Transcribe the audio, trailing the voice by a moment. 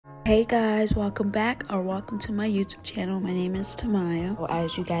Hey guys, welcome back or welcome to my YouTube channel. My name is Tamaya. So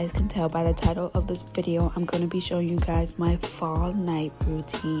as you guys can tell by the title of this video, I'm going to be showing you guys my fall night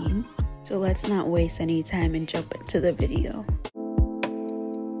routine. So let's not waste any time and jump into the video.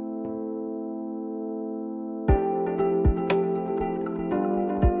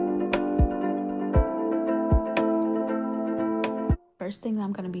 First thing that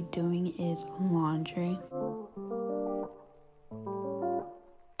I'm going to be doing is laundry.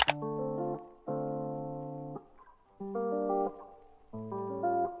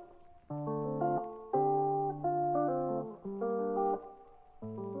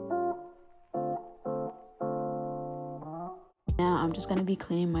 Now I'm just gonna be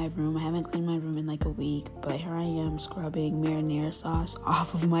cleaning my room. I haven't cleaned my room in like a week, but here I am scrubbing marinara sauce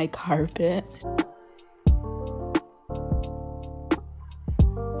off of my carpet.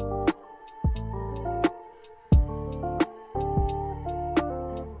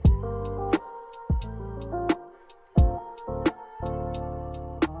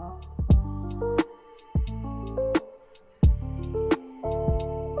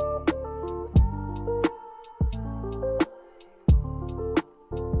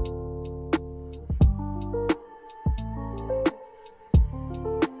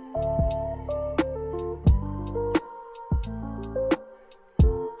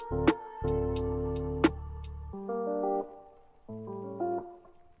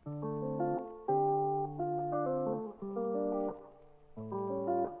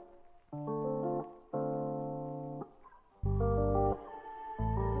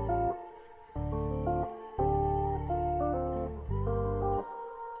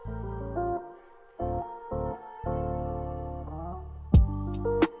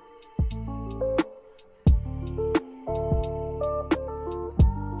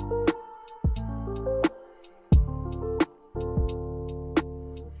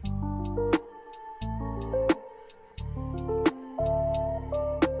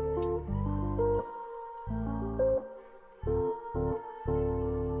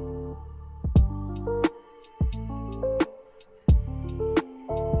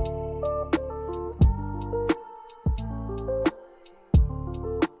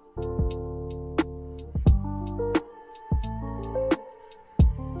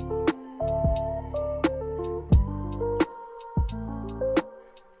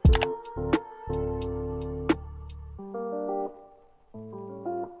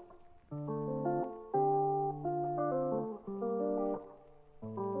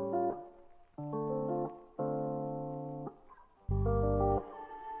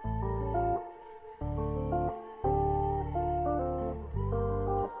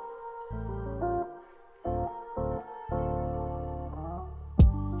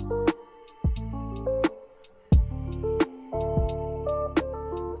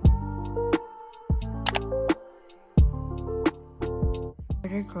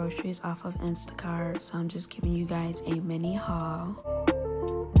 Ordered groceries off of Instacart, so I'm just giving you guys a mini haul.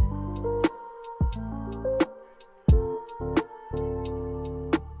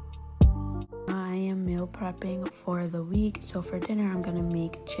 I am meal prepping for the week, so for dinner I'm gonna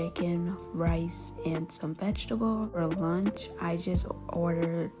make chicken, rice, and some vegetable. For lunch I just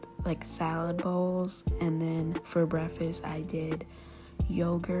ordered like salad bowls, and then for breakfast I did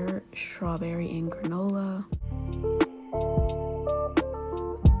yogurt, strawberry, and granola.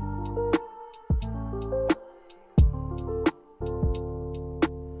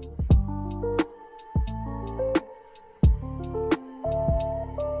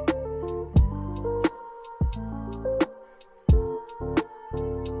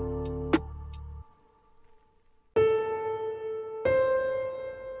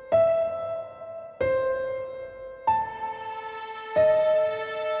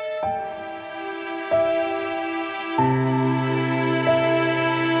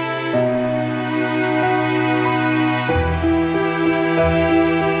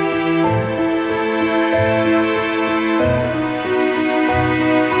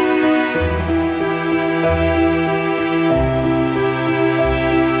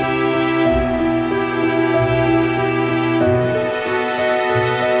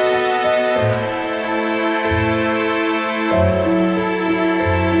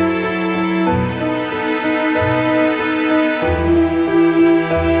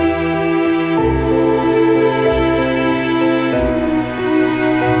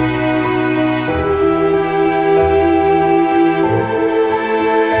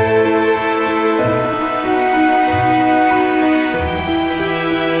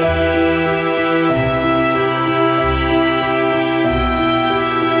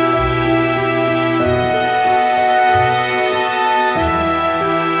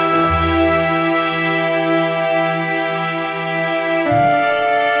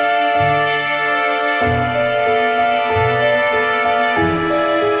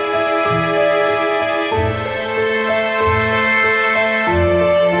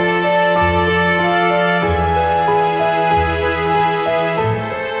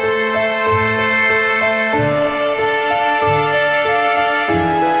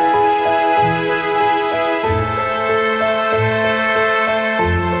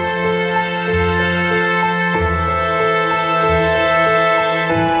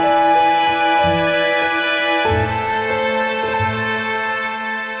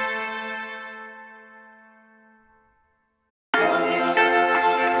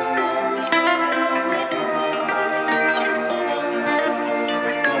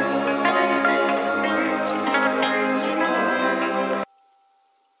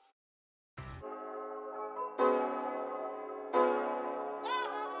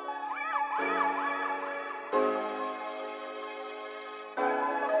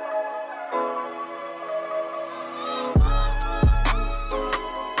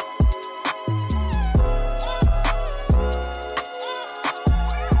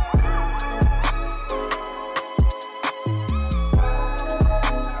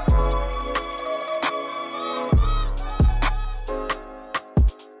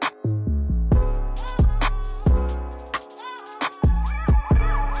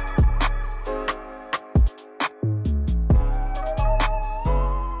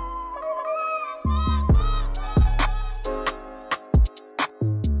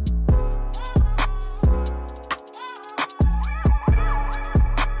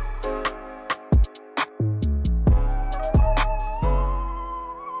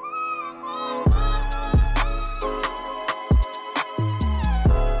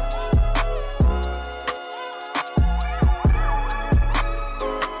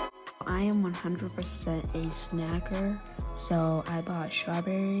 I am 100% a snacker, so I bought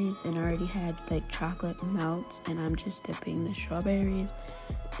strawberries and I already had like chocolate melts, and I'm just dipping the strawberries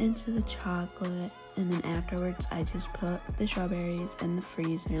into the chocolate, and then afterwards I just put the strawberries in the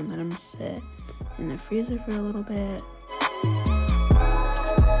freezer and let them sit in the freezer for a little bit.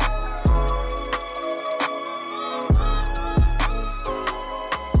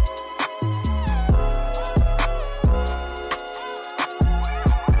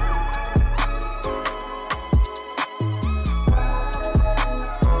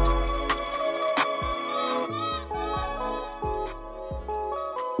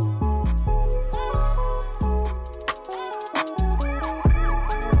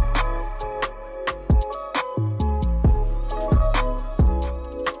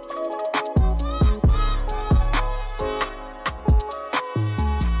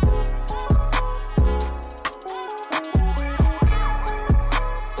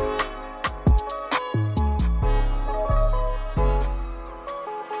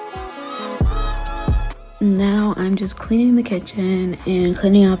 Now I'm just cleaning the kitchen and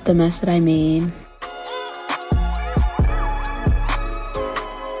cleaning up the mess that I made.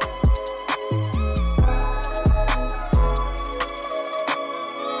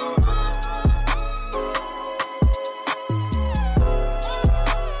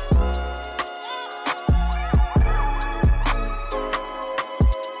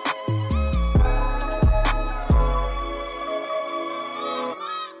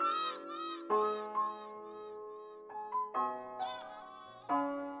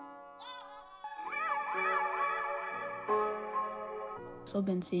 Also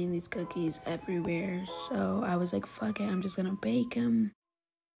been seeing these cookies everywhere, so I was like, fuck it, I'm just gonna bake them.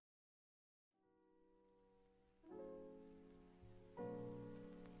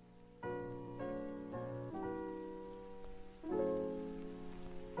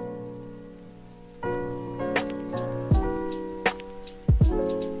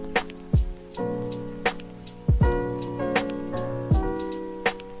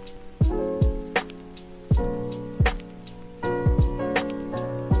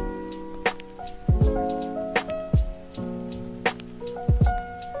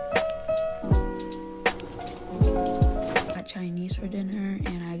 Chinese for dinner,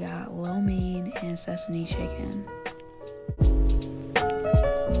 and I got lo mein and sesame chicken.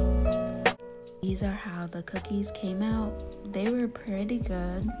 These are how the cookies came out. They were pretty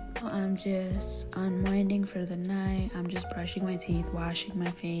good. I'm just unwinding for the night. I'm just brushing my teeth, washing my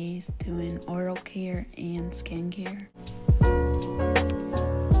face, doing oral care and skincare.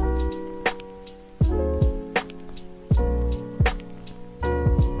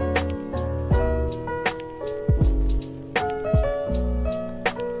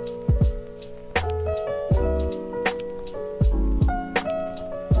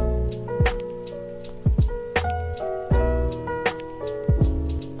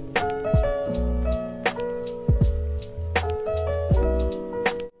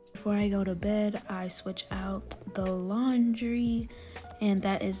 Before I go to bed, I switch out the laundry, and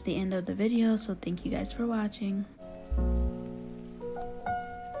that is the end of the video, so thank you guys for watching.